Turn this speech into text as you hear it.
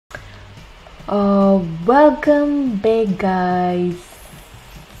Welcome back, guys.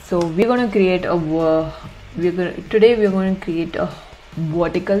 So we're gonna create a today we're going to create a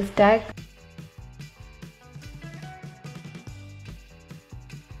vertical stack.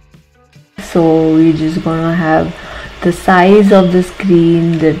 So we're just gonna have the size of the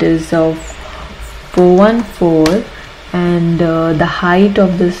screen that is of 414, and the height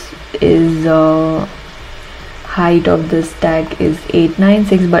of this is height of the stack is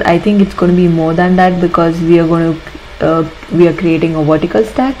 896, but I think it's going to be more than that because we are creating a vertical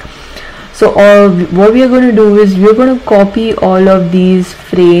stack. So what we are going to do is we're going to copy all of these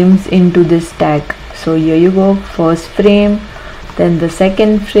frames into this stack. So here you go, first frame, then the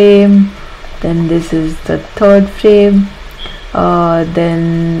second frame, then this is the third frame,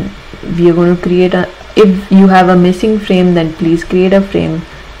 then we are going to create a, if you have a missing frame, then please create a frame.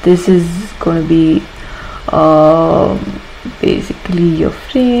 This is going to be basically your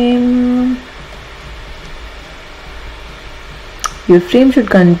frame. Your frame should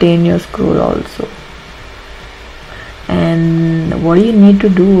contain your scroll also, and what you need to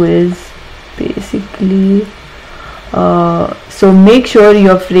do is basically so make sure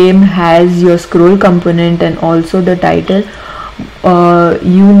your frame has your scroll component and also the title.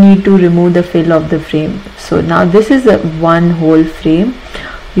 You need to remove the fill of the frame. So now this is a one whole frame.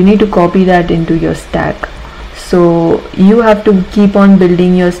 You need to copy that into your stack. So you have to keep on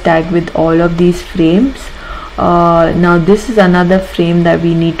building your stack with all of these frames. Now this is another frame that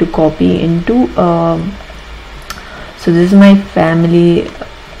we need to copy into. So this is my family.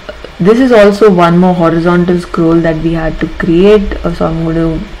 This is also one more horizontal scroll that we had to create. So I'm going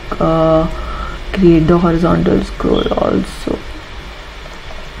to create the horizontal scroll also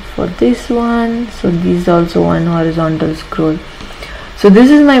for this one. So this is also one horizontal scroll. So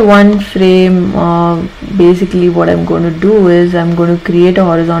this is my one frame. Basically what I'm going to do is I'm going to create a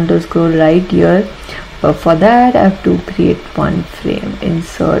horizontal scroll right here, but for that I have to create one frame.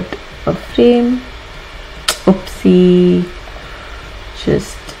 Insert a frame. Oopsie,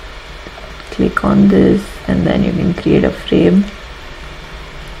 just click on this and then you can create a frame.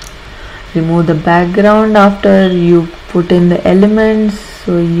 Remove the background after you put in the elements.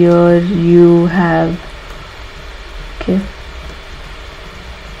 So here you have, okay,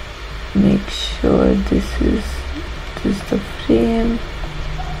 make sure this is the frame.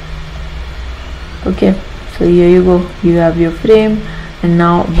 Okay, so here you go, you have your frame. And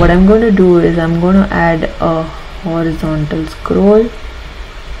now what I'm going to do is I'm going to add a horizontal scroll.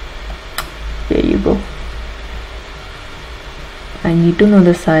 Here you go. I need to know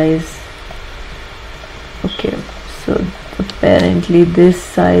the size. Okay, so apparently this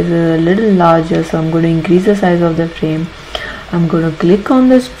size is a little larger, so I'm going to increase the size of the frame. I'm going to click on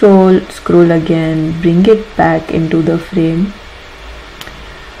the scroll again, bring it back into the frame.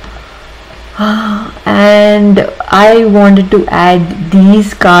 And I wanted to add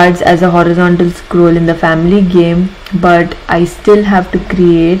these cards as a horizontal scroll in the family game, but I still have to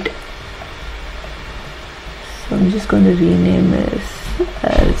create. So I'm just going to rename this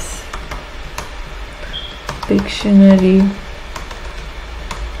as Pictionary.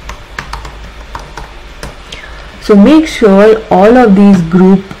 So make sure all of these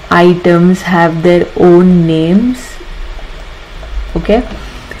group items have their own names. Okay,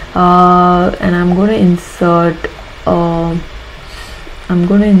 and I'm going to insert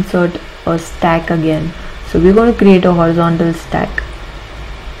a stack again. So we're going to create a horizontal stack,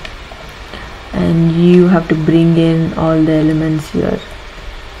 and you have to bring in all the elements here.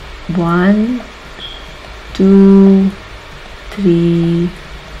 1, 2, 3,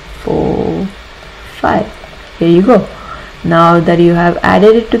 4, 5. Here you go. Now that you have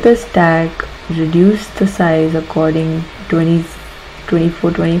added it to the stack, reduce the size according 24,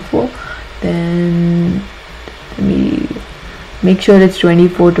 24. Then let me make sure it's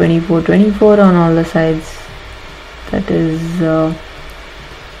 24, 24, 24 on all the sides. That is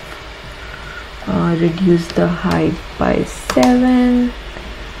reduce the height by 7.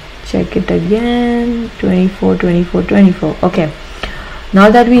 Check it again. 24, 24, 24. Okay. Now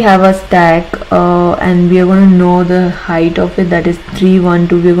that we have a stack and we are going to know the height of it, that is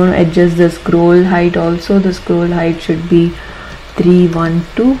 312, we are going to adjust the scroll height also. The scroll height should be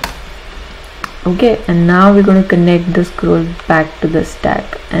 312. Okay, and now we're going to connect the scroll back to the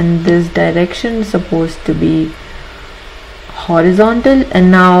stack, and this direction is supposed to be horizontal, and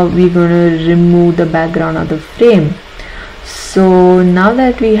now we're going to remove the background of the frame. So now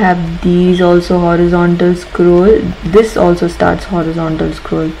that we have these also horizontal scroll, this also starts horizontal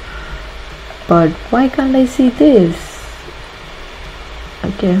scroll, but why can't I see this?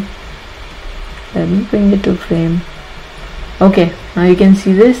 Okay, let me bring it to frame. Okay, now you can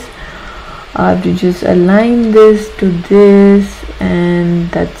see this. I have to just align this to this, and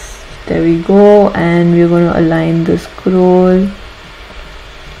that's, there we go. And we're going to align the scroll.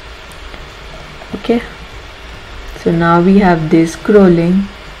 Okay, so now we have this scrolling,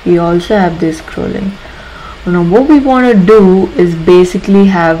 we also have this scrolling. Now what we want to do is basically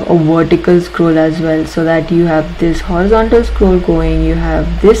have a vertical scroll as well, so that you have this horizontal scroll going, you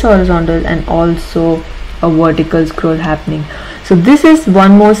have this horizontal, and also a vertical scroll happening. So this is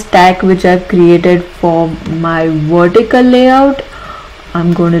one more stack which I've created for my vertical layout.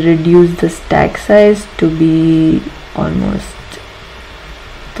 I'm going to reduce the stack size to be almost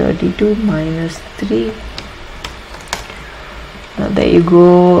 32 minus 3. Now there you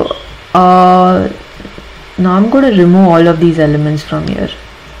go. Now I'm going to remove all of these elements from here.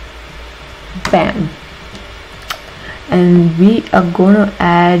 Bam. And we are going to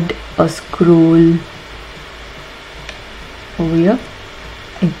add a scroll over here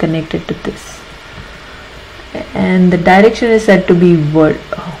and connect it to this. And the direction is set to be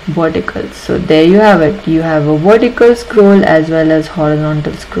vertical. So there you have it. You have a vertical scroll as well as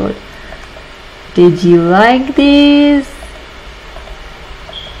horizontal scroll. Did you like this?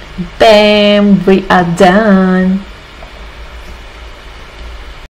 Bam, we are done.